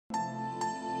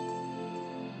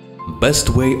Best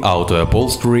Way Auto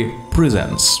Upholstery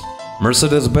presents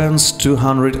Mercedes Benz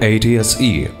 280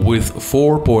 SE with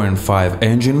 4.5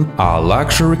 engine are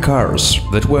luxury cars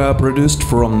that were produced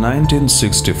from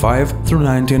 1965 through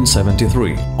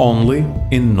 1973, only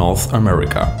in North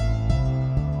America.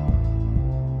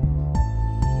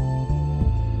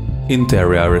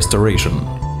 Interior restoration.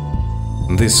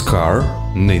 This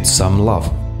car needs some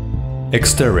love.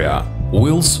 Exterior.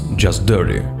 Wheels just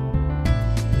dirty.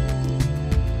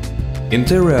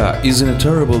 Interior is in a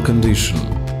terrible condition.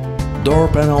 Door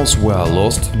panels were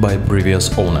lost by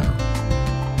previous owner.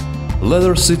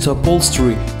 Leather seat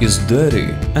upholstery is dirty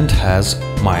and has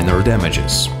minor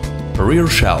damages. Rear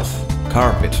shelf,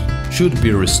 carpet should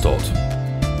be restored.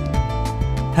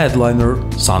 Headliner,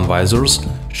 sunvisors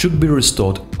should be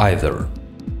restored either.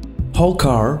 Whole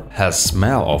car has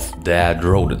smell of dead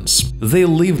rodents. They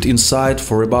lived inside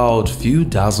for about few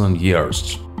dozen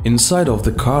years. Inside of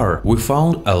the car we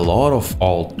found a lot of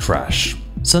old trash.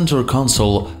 Center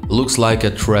console looks like a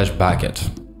trash bucket.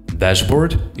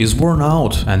 Dashboard is worn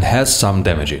out and has some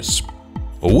damages.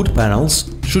 Wood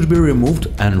panels should be removed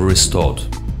and restored.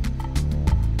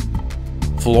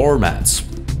 Floor mats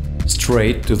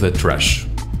straight to the trash.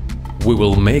 We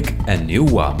will make a new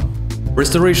one.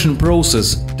 Restoration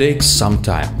process takes some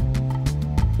time.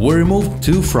 We removed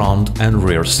two front and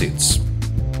rear seats.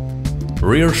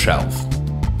 Rear shelf.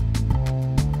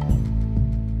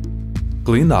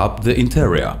 Clean up the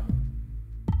interior.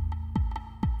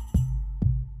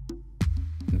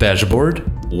 Dashboard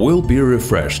will be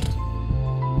refreshed.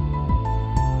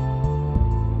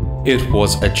 It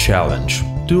was a challenge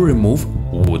to remove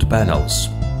wood panels.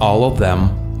 All of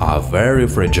them are very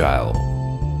fragile.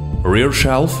 Rear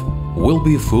shelf will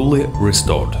be fully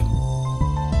restored.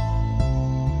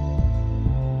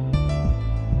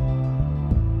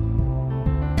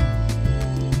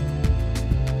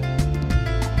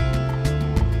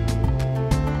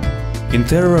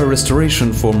 Interior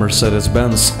restoration for Mercedes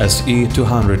Benz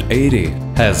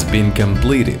SE280 has been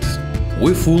completed.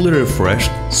 We fully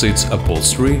refreshed seats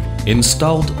upholstery,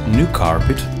 installed new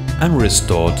carpet and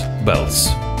restored belts.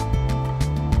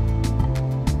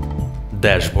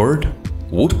 Dashboard,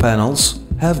 wood panels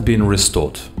have been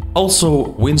restored. Also,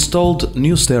 we installed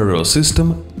new stereo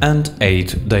system and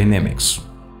 8 dynamics.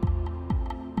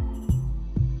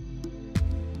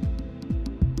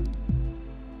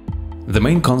 The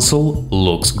main console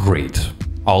looks great.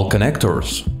 All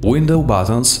connectors, window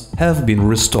buttons have been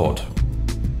restored.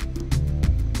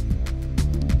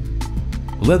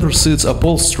 Leather seats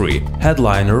upholstery,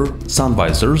 headliner,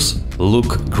 sunvisors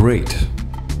look great.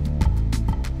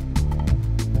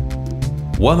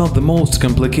 One of the most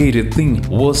complicated things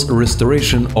was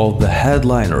restoration of the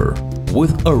headliner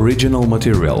with original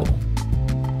material.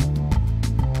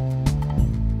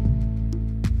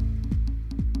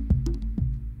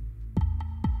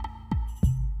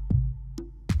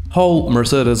 Whole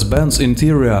Mercedes Benz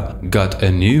interior got a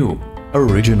new,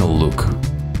 original look.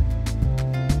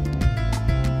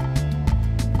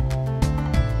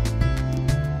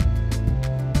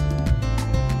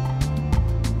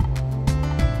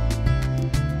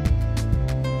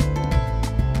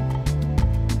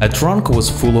 A trunk was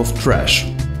full of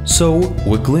trash, so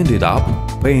we cleaned it up,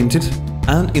 painted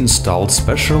and installed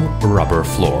special rubber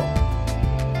floor.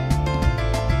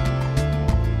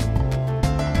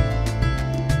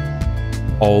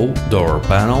 All door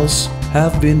panels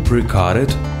have been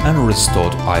pre-cutted and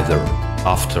restored either.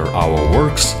 After our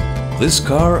works, this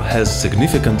car has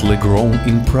significantly grown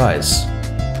in price,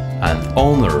 and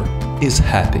owner is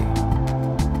happy.